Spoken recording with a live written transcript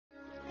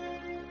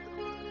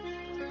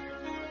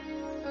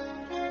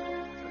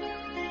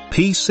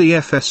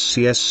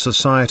PCFSCS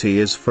Society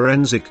is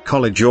Forensic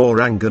College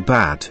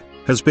Aurangabad,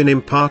 has been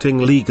imparting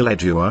legal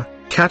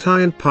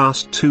education in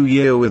past 2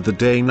 years with the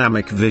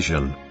dynamic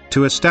vision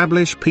to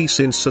establish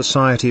peace in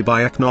society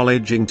by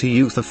acknowledging to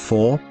youth of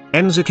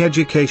forensic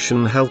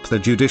education help the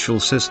judicial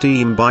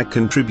system by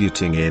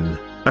contributing in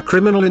a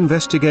criminal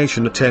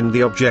investigation attend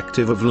the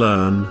objective of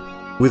learn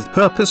with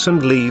purpose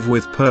and leave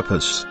with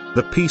purpose.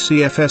 The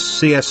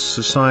PCFSCS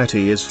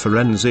Society is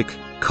Forensic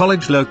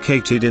College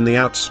located in the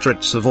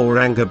outskirts of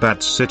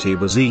Aurangabad city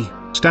was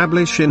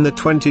established in the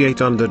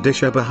 28 under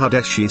Disha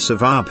Bahadeshi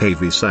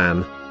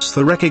Savapavisan,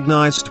 the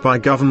recognized by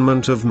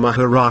Government of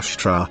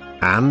Maharashtra,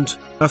 and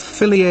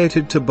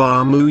affiliated to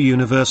Barmu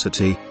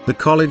University. The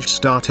college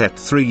start at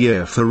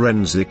 3-year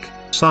forensic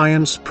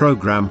science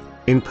program.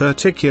 In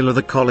particular,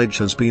 the college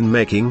has been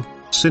making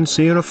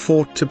sincere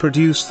effort to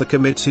produce the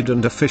committed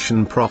and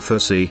efficient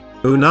prophecy,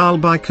 UNAL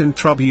by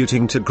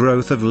contributing to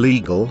growth of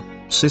legal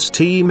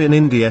system in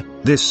India.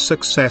 This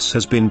success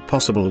has been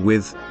possible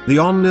with the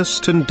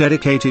honest and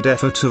dedicated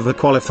effort of a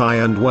qualified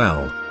and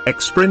well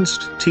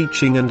experienced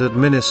teaching and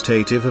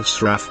administrative of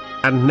staff,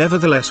 and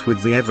nevertheless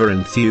with the ever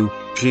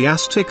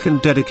enthusiastic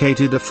and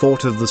dedicated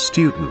effort of the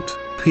student.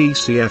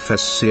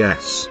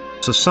 PCFSCS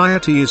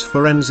Society is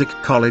Forensic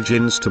College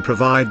aims to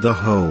provide the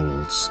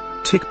wholes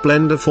tick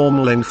blend of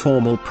formal,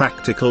 informal,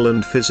 practical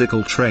and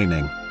physical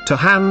training to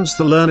hands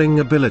the learning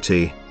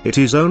ability. It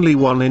is only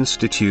one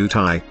institute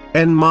in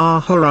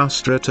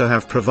Maharashtra to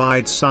have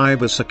provide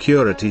cyber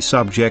security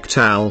subject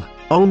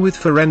along with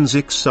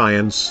forensic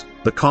science.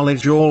 The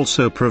college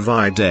also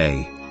provide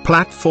a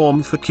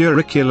platform for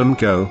curriculum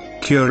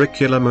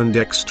curriculum and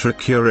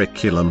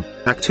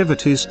extracurriculum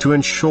activities to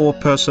ensure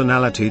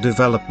personality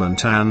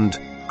development and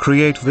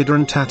create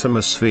vibrant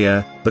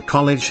atmosphere. The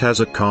college has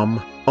a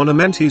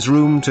amenities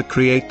room to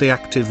create the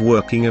active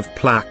working of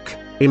plaque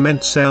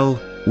immense L.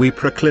 We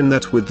proclaim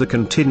that with the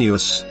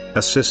continuous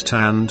assist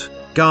and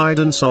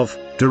guidance of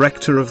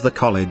Director of the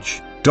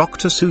College,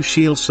 Dr.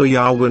 Sushil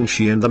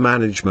Soyawanshi, and the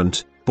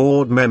Management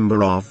Board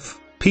member of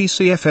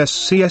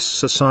PCFSCS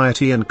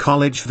Society and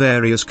College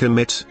various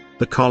commit,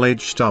 the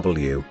College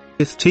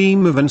if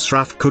team of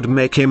staff could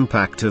make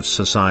impact of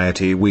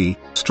society. We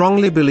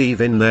strongly believe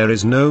in there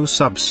is no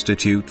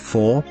substitute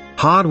for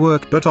hard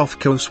work, but of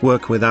course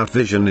work without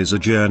vision is a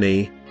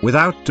journey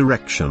without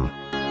direction.